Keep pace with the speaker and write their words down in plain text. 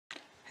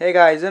Hey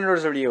guys, in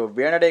today's video,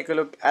 we are going to take a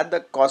look at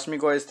the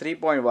Cosmic OS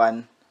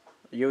 3.1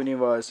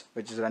 universe,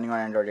 which is running on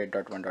Android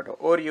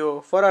 8.1.0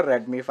 Oreo for a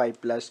Redmi 5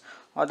 Plus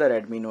or the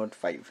Redmi Note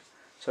 5.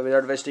 So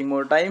without wasting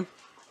more time,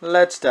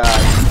 let's start.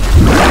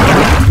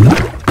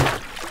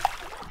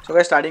 So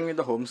guys, starting with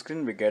the home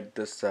screen, we get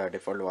this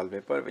default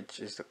wallpaper,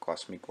 which is the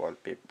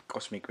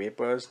Cosmic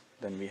Vapors.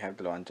 Then we have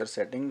the launcher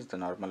settings. The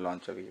normal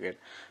launcher, we get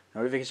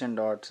notification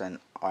dots and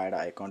add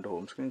icon to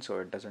home screen, so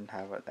it doesn't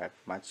have that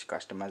much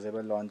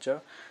customizable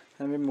launcher.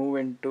 Then we move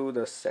into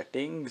the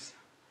settings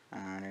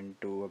and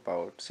into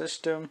about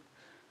system,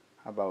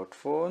 about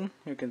phone.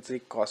 You can see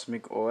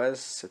Cosmic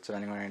OS, it's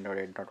running on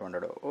Android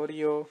 8.1.0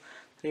 Oreo,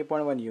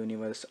 3.1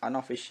 universe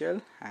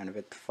unofficial, and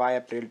with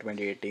 5 April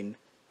 2018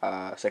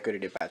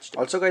 security patch.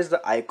 Also guys,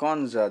 the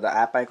icons, the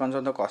app icons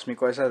on the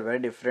Cosmic OS are very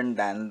different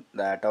than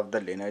that of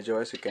the Lineage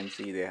OS. You can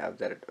see they have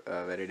that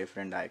very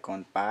different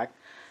icon pack,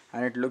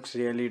 and it looks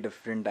really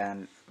different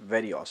and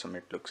very awesome.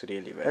 It looks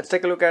really well. Let's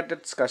take a look at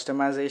its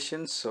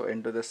customizations. So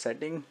into the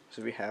setting,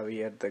 so we have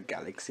here the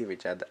Galaxy,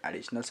 which are the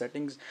additional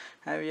settings,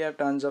 and we have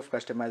tons of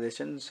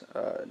customizations,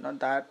 not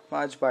that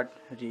much but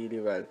really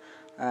well.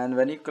 And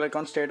when you click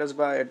on status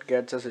bar, it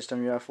gets a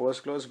system you have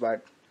force close,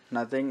 but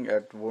nothing,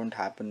 it won't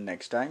happen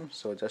next time.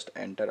 So just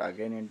enter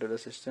again into the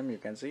system. You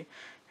can see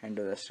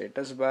into the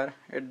status bar,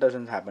 it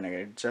doesn't happen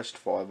again, it's just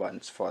for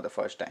once for the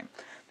first time.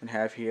 Then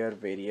have here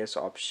various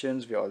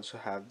options. We also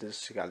have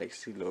this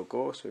Galaxy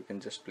logo, so you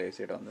can just place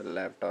it on the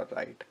left or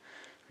right.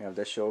 We have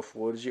the show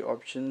 4G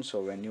option,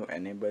 so when you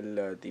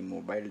enable the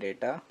mobile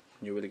data,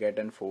 you will get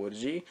an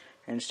 4G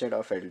instead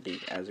of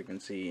LTE, as you can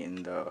see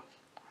in the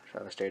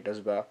status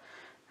bar.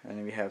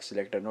 And we have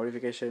selected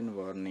notification,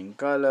 warning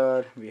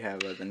color. We have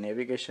the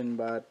navigation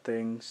bar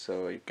thing,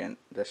 so you can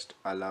just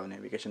allow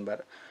navigation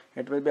bar.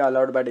 It will be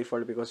allowed by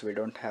default because we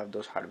don't have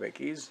those hardware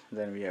keys.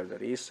 Then we have the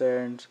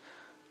recents,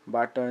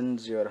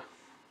 buttons, your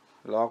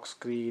lock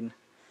screen.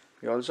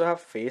 We also have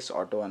face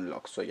auto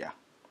unlock. So yeah,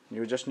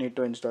 you just need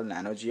to install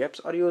Nano GApps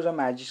or use a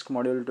Magic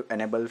module to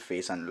enable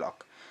face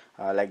unlock,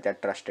 like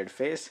that trusted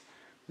face.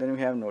 Then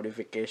we have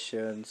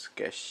notifications,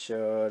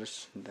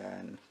 gestures,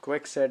 then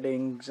quick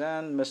settings,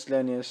 and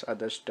miscellaneous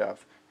other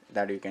stuff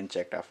that you can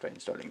check after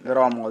installing. The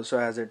ROM also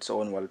has its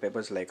own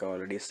wallpapers, like I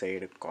already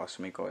said,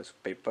 Cosmic OS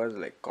papers,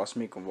 like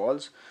Cosmic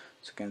walls.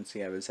 So you can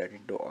see I will set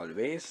it to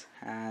always,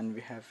 and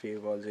we have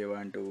few walls here,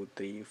 1, 2,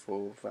 3,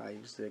 4, 5,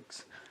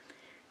 6.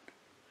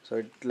 So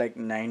it's like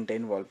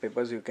 9-10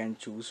 wallpapers you can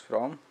choose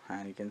from,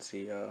 and you can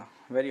see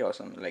very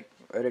awesome, like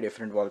very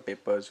different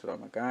wallpapers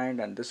from a kind,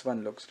 and this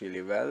one looks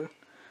really well.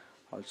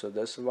 Also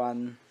this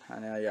one,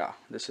 and yeah,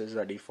 this is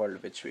the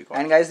default which we got.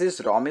 And guys,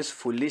 this ROM is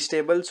fully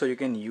stable, so you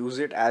can use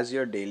it as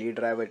your daily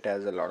drive. It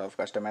has a lot of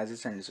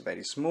customization, it's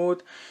very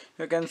smooth.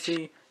 You can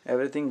see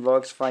everything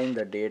works fine,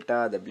 the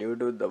data, the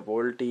Bluetooth, the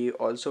VoLTE,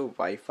 also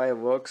Wi-Fi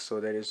works, so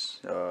there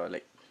is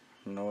like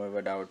no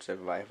ever doubts if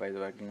Wi-Fi is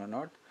working or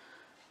not.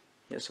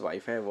 Yes,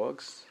 Wi-Fi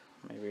works.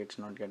 Maybe it's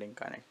not getting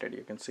connected.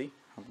 You can see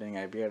opening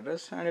IP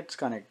address and it's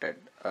connected.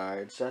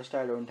 It's just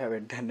I don't have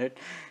internet,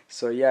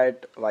 so yeah,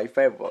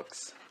 Wi-Fi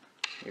works,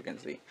 you can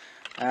see.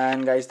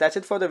 And guys, that's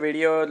it for the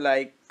video.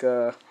 Like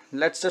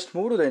let's just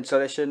move to the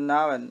installation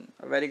now, and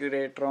a very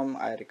great ROM.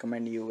 I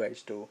recommend you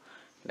guys to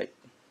like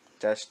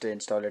just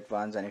install it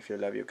once, and if you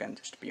love, you can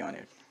just be on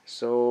it.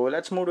 So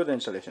let's move to the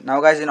installation now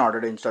guys. In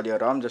order to install your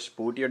ROM, just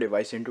boot your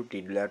device into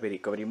TWRP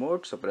recovery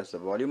mode. So press the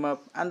volume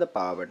up and the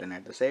power button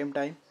at the same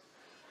time,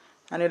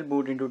 and it'll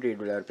boot into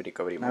TWRP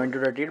recovery mode. Now into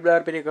the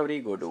TWRP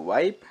recovery, go to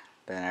wipe,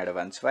 then add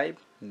one swipe,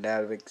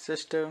 Dalvik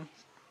system,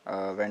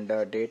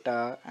 vendor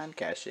data, and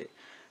cache.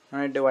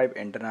 Now need to wipe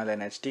internal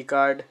and SD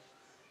card.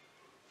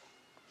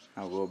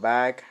 Now go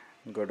back,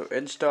 go to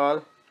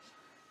install.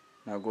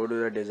 Now go to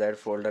the desired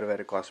folder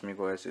where Cosmic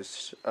OS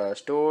is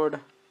stored,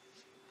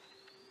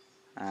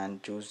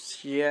 and choose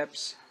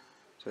GApps.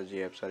 So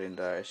GApps are in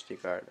the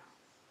SD card,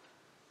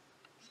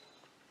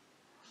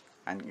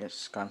 and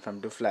yes,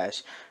 confirm to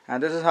flash.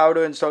 And this is how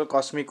to install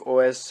Cosmic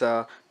OS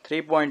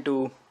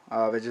 3.2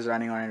 which is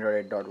running on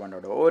Android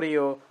 8.1.0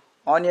 Oreo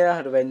on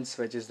your device,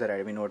 which is the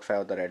Redmi Note 5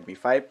 or the Redmi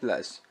 5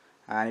 Plus.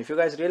 And if you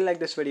guys really like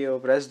this video,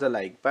 press the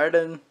like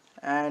button,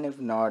 and if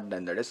not,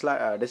 then the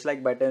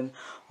dislike button.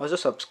 Also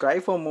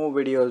subscribe for more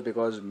videos,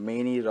 because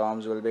many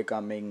ROMs will be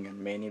coming and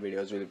many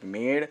videos will be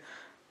made.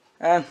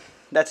 And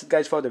that's it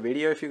guys for the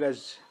video. If you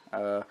guys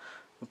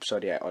oops,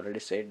 sorry, I already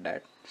said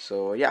that.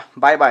 So yeah,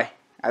 bye bye.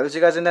 I will see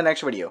you guys in the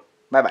next video.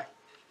 Bye bye.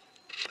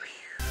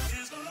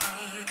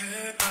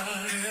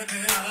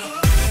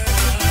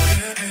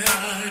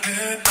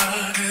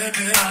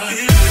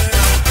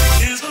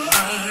 Is